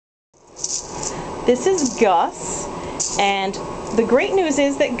This is Gus, and the great news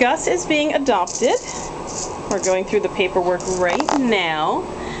is that Gus is being adopted. We're going through the paperwork right now.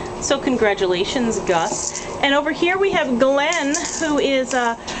 So congratulations, Gus. And over here we have Glen, who is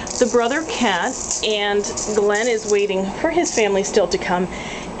the brother cat, and Glen is waiting for his family still to come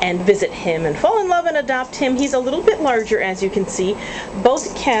and visit him and fall in love and adopt him. He's a little bit larger, as you can see.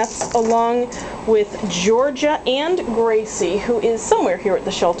 Both cats, along with Georgia and Gracie, who is somewhere here at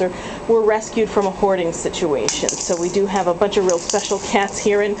the shelter, were rescued from a hoarding situation. So we do have a bunch of real special cats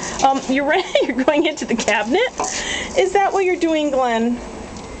here. And you're ready? You're going into the cabinet? Is that what you're doing, Glen?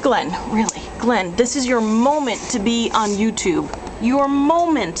 Glen, really? Glen, this is your moment to be on YouTube. Your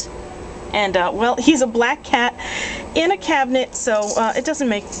moment. And, well, he's a black cat in a cabinet, so it doesn't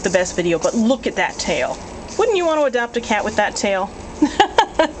make the best video, but look at that tail. Wouldn't you want to adopt a cat with that tail?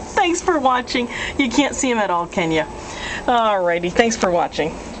 Thanks for watching. You can't see him at all, can you? Alrighty, thanks for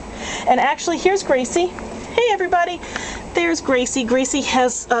watching. And actually, here's Gracie. Hey, everybody. There's Gracie. Gracie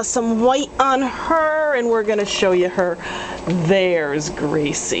has some white on her, and we're going to show you her. There's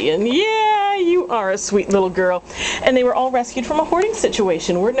Gracie. And yeah, you are a sweet little girl. And they were all rescued from a hoarding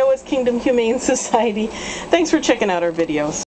situation. We're Noah's Kingdom Humane Society. Thanks for checking out our videos.